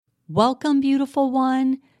Welcome, beautiful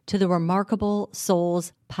one, to the Remarkable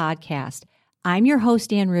Souls podcast. I'm your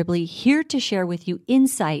host, Ann Ribley, here to share with you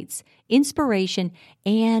insights, inspiration,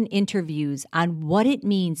 and interviews on what it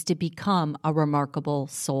means to become a remarkable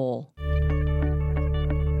soul.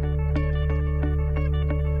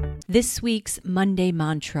 This week's Monday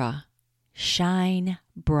mantra, shine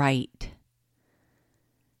bright.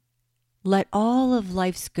 Let all of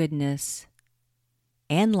life's goodness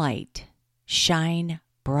and light shine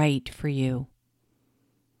bright for you.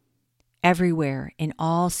 Everywhere, in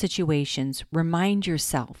all situations, remind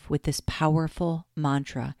yourself with this powerful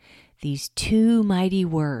mantra, these two mighty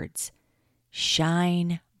words,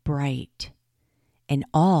 shine bright, and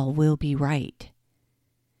all will be right.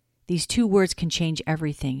 These two words can change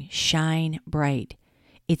everything. Shine bright.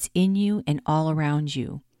 It's in you and all around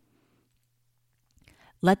you.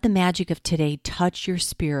 Let the magic of today touch your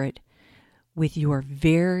spirit with your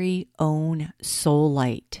very own soul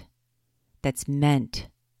light that's meant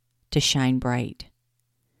to shine bright.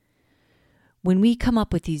 When we come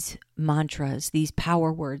up with these mantras, these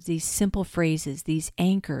power words, these simple phrases, these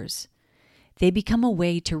anchors, they become a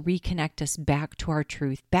way to reconnect us back to our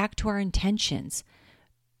truth, back to our intentions.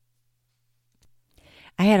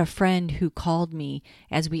 I had a friend who called me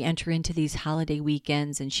as we enter into these holiday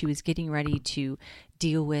weekends, and she was getting ready to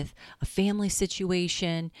deal with a family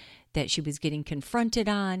situation that she was getting confronted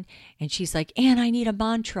on. And she's like, Ann, I need a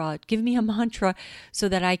mantra. Give me a mantra so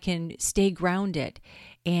that I can stay grounded.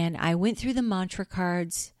 And I went through the mantra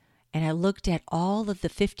cards and I looked at all of the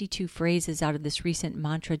 52 phrases out of this recent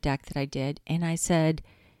mantra deck that I did. And I said,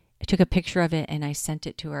 I took a picture of it and I sent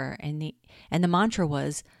it to her. And the mantra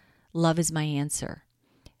was, love is my answer.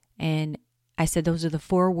 And I said, those are the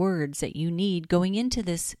 4 words that you need going into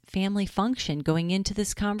this family function, going into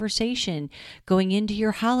this conversation, going into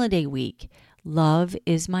your holiday week. Love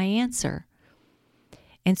is my answer.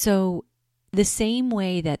 And so the same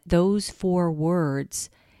way that those 4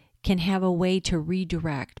 words can have a way to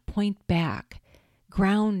redirect, point back,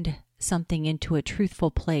 ground something into a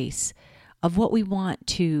truthful place of what we want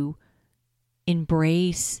to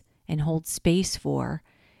embrace and hold space for,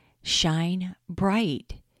 shine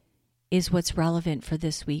bright is what's relevant for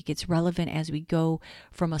this week. It's relevant as we go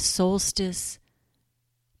from a solstice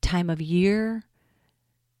time of year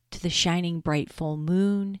to the shining bright full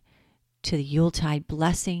moon, to the Yuletide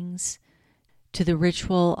blessings, to the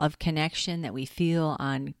ritual of connection that we feel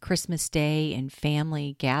on Christmas Day and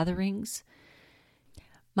family gatherings.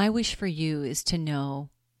 My wish for you is to know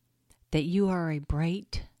that you are a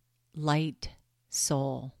bright, light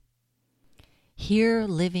soul, here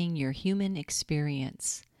living your human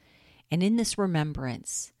experience. And in this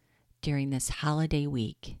remembrance, during this holiday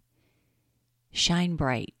week, shine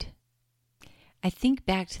bright. I think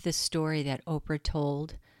back to the story that Oprah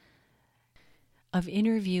told of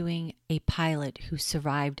interviewing a pilot who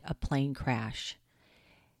survived a plane crash.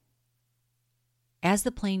 As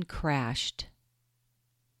the plane crashed,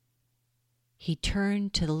 he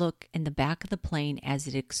turned to look in the back of the plane as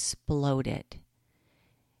it exploded.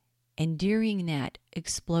 And during that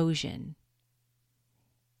explosion,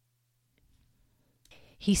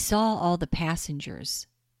 he saw all the passengers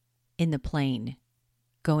in the plane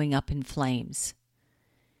going up in flames.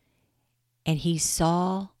 And he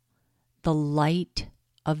saw the light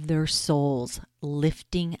of their souls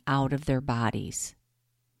lifting out of their bodies.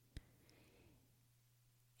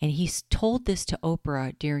 And he told this to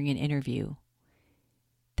Oprah during an interview,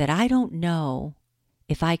 that I don't know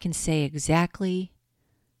if I can say exactly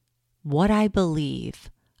what I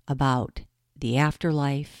believe about the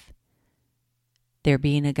afterlife, there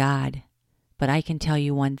being a God, but I can tell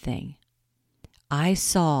you one thing. I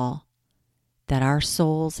saw that our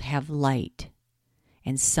souls have light,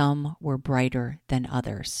 and some were brighter than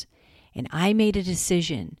others. And I made a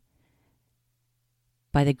decision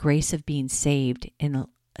by the grace of being saved and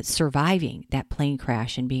surviving that plane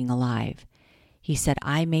crash and being alive. He said,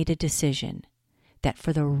 I made a decision that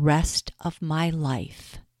for the rest of my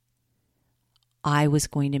life, I was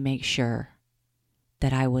going to make sure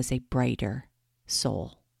that I was a brighter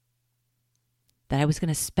soul. That I was going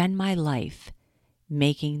to spend my life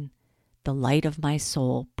making the light of my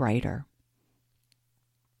soul brighter.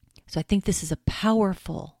 So I think this is a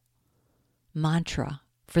powerful mantra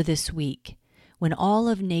for this week, when all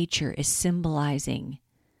of nature is symbolizing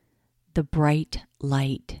the bright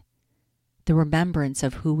light, the remembrance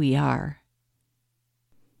of who we are.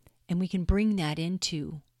 And we can bring that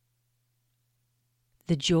into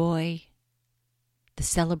the joy, the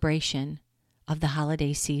celebration of the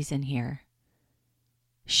holiday season here.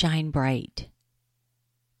 Shine bright.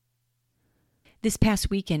 This past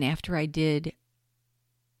weekend, after I did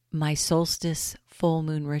my solstice full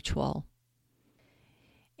moon ritual.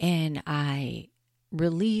 And I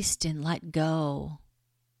released and let go,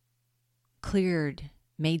 cleared,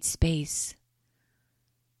 made space,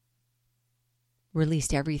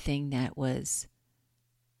 released everything that was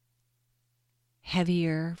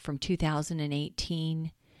heavier from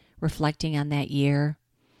 2018, reflecting on that year.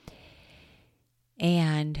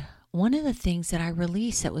 And one of the things that I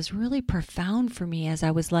released that was really profound for me as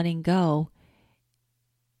I was letting go,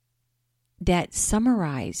 that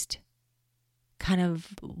summarized kind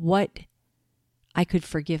of what I could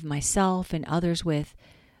forgive myself and others with,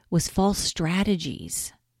 was false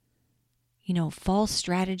strategies. False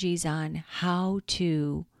strategies on how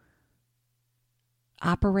to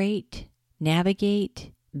operate,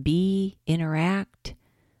 navigate, be, interact,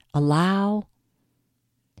 allow.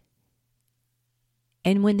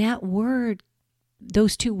 And when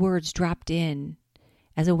those two words dropped in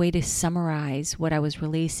as a way to summarize what I was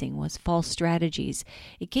releasing, was false strategies,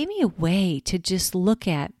 it gave me a way to just look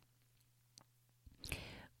at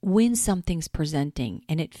when something's presenting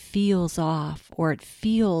and it feels off, or it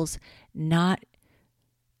feels not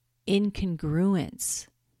in congruence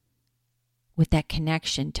with that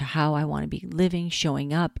connection to how I want to be living,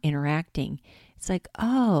 showing up, interacting. It's like,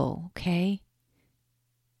 oh, okay.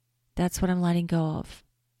 That's what I'm letting go of.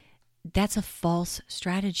 That's a false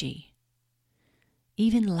strategy.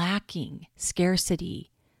 Even lacking,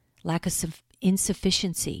 scarcity, lack of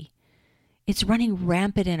insufficiency, it's running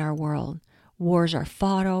rampant in our world. Wars are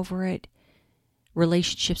fought over it.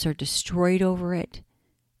 Relationships are destroyed over it.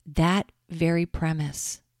 That very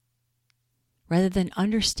premise. Rather than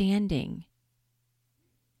understanding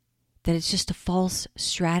that it's just a false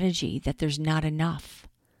strategy, that there's not enough,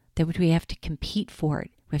 that we have to compete for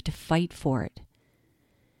it, we have to fight for it.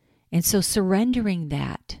 And so surrendering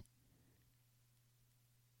that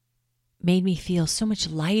made me feel so much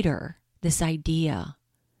lighter, this idea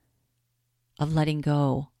of letting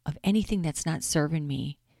go of anything that's not serving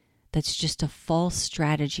me, that's just a false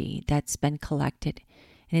strategy that's been collected.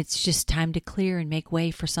 And it's just time to clear and make way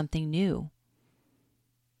for something new,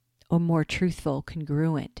 or more truthful,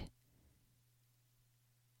 congruent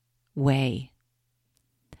way.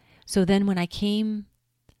 So then when I came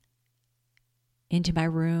into my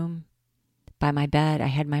room, by my bed, I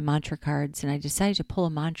had my mantra cards, and I decided to pull a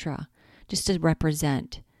mantra just to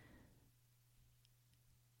represent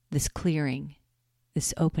this clearing,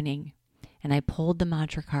 this opening. And I pulled the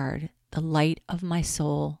mantra card, "The light of my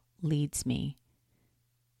soul leads me."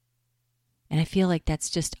 And I feel like that's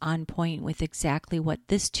just on point with exactly what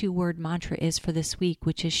this 2-word mantra is for this week,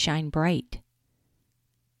 which is shine bright.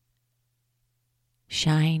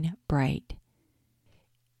 Shine bright.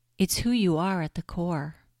 It's who you are at the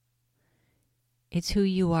core. It's who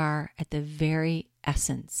you are at the very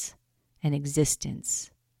essence and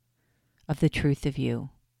existence of the truth of you.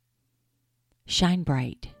 Shine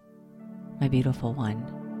bright, my beautiful one.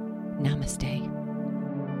 Namaste.